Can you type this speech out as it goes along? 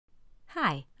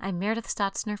Hi, I'm Meredith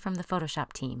Stotzner from the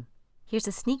Photoshop team. Here's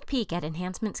a sneak peek at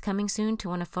enhancements coming soon to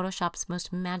one of Photoshop's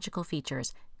most magical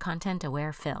features,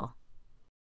 ContentAware Fill.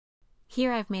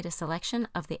 Here I've made a selection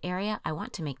of the area I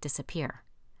want to make disappear.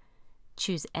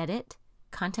 Choose Edit,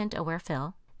 ContentAware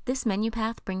Fill. This menu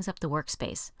path brings up the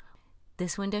workspace.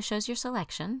 This window shows your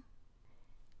selection,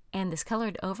 and this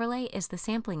colored overlay is the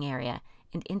sampling area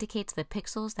and indicates the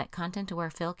pixels that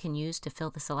ContentAware Fill can use to fill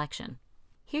the selection.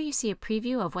 Here you see a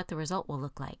preview of what the result will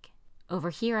look like. Over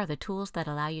here are the tools that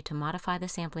allow you to modify the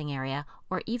sampling area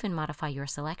or even modify your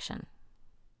selection.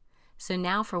 So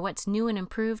now for what's new and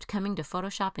improved coming to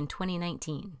Photoshop in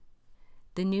 2019.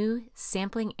 The new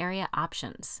sampling area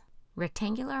options: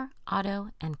 Rectangular, Auto,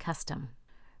 and Custom.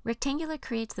 Rectangular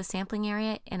creates the sampling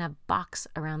area in a box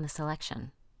around the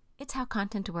selection. It's how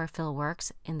ContentAware Fill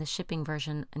works in the shipping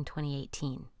version in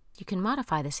 2018. You can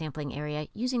modify the sampling area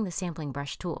using the sampling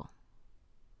brush tool.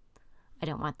 I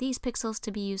don't want these pixels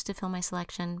to be used to fill my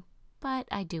selection, but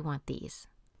I do want these.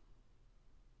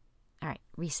 All right,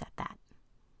 reset that.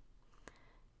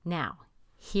 Now,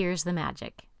 here's the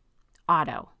magic.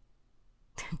 Auto.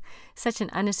 Such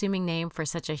an unassuming name for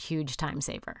such a huge time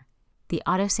saver. The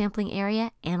auto sampling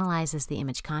area analyzes the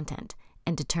image content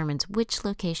and determines which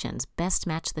locations best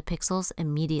match the pixels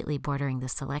immediately bordering the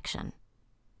selection.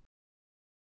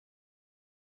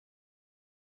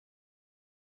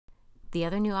 The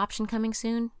other new option coming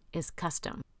soon is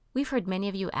Custom. We've heard many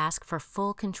of you ask for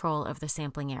full control of the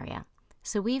sampling area,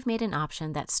 so we've made an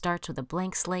option that starts with a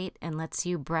blank slate and lets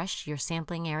you brush your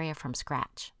sampling area from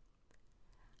scratch.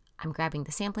 I'm grabbing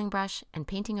the sampling brush and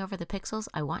painting over the pixels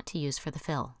I want to use for the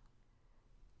fill.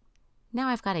 Now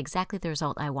I've got exactly the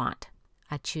result I want.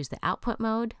 I choose the output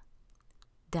mode.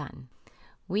 Done.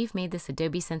 We've made this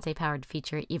Adobe Sensei-powered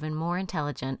feature even more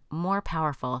intelligent, more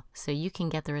powerful, so you can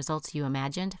get the results you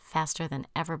imagined faster than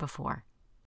ever before.